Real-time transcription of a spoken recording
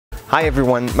Hi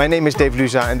everyone, my name is Dave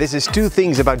Luza and this is Two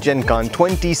Things About GenCon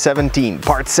 2017,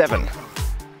 Part 7.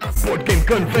 Board game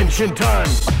convention time!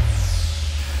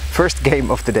 First game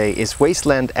of the day is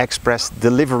Wasteland Express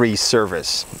Delivery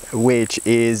Service, which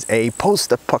is a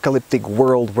post-apocalyptic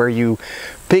world where you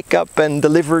pick up and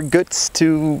deliver goods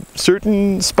to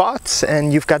certain spots,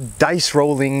 and you've got dice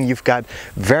rolling, you've got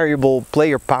variable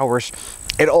player powers.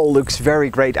 It all looks very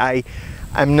great.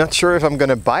 I'm not sure if I'm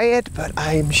gonna buy it, but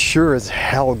I'm sure as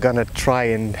hell gonna try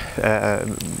and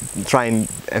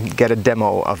get a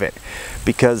demo of it,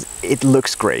 because it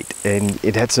looks great and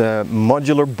it has a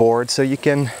modular board, so you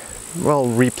can, well,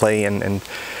 replay and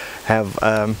have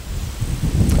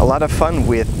a lot of fun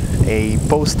with a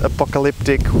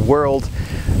post-apocalyptic world.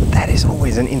 That is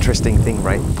always an interesting thing,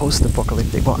 right?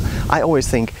 Post-apocalyptic. Well, I always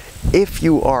think, if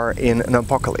you are in an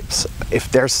apocalypse,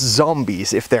 if there's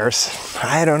zombies, if there's,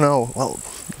 I don't know, well,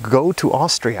 go to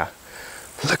Austria.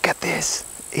 Look at this.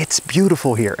 It's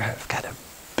beautiful here. I've got a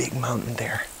big mountain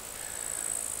there.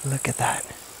 Look at that.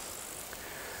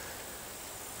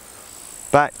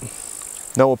 But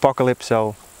no apocalypse,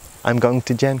 so I'm going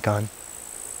to GenCon.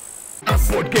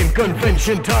 Board game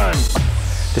convention time!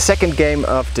 The second game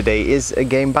of today is a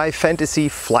game by Fantasy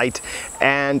Flight,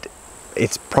 and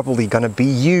it's probably gonna be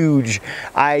huge.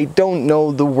 I don't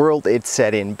know the world it's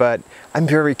set in, but I'm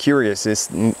very curious as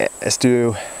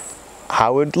to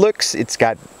how it looks. It's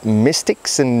got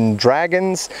mystics and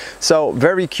dragons, so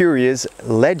very curious.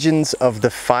 Legends of the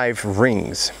Five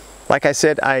Rings. Like I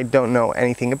said, I don't know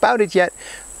anything about it yet,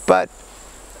 but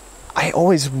I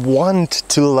always want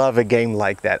to love a game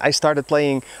like that. I started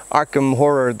playing Arkham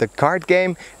Horror, the card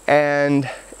game, and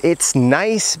it's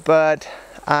nice, but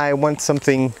I want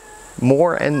something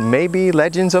more, and maybe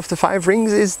Legends of the Five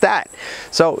Rings is that.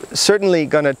 So certainly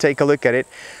gonna take a look at it,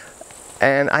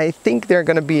 and I think there are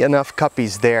gonna be enough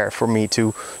copies there for me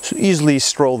to easily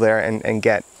stroll there and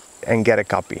get a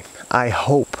copy. I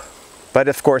hope. But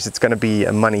of course it's gonna be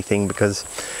a money thing, because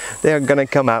they're gonna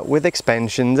come out with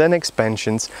expansions and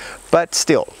expansions, but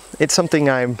still, it's something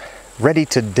I'm ready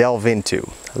to delve into.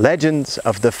 Legends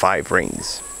of the Five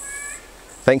Rings.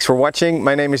 Thanks for watching.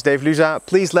 My name is Dave Luza.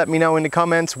 Please let me know in the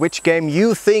comments which game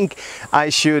you think I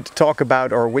should talk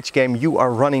about, or which game you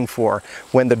are running for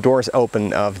when the doors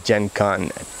open of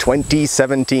GenCon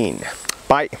 2017.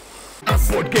 Bye.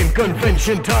 Board game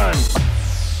convention time!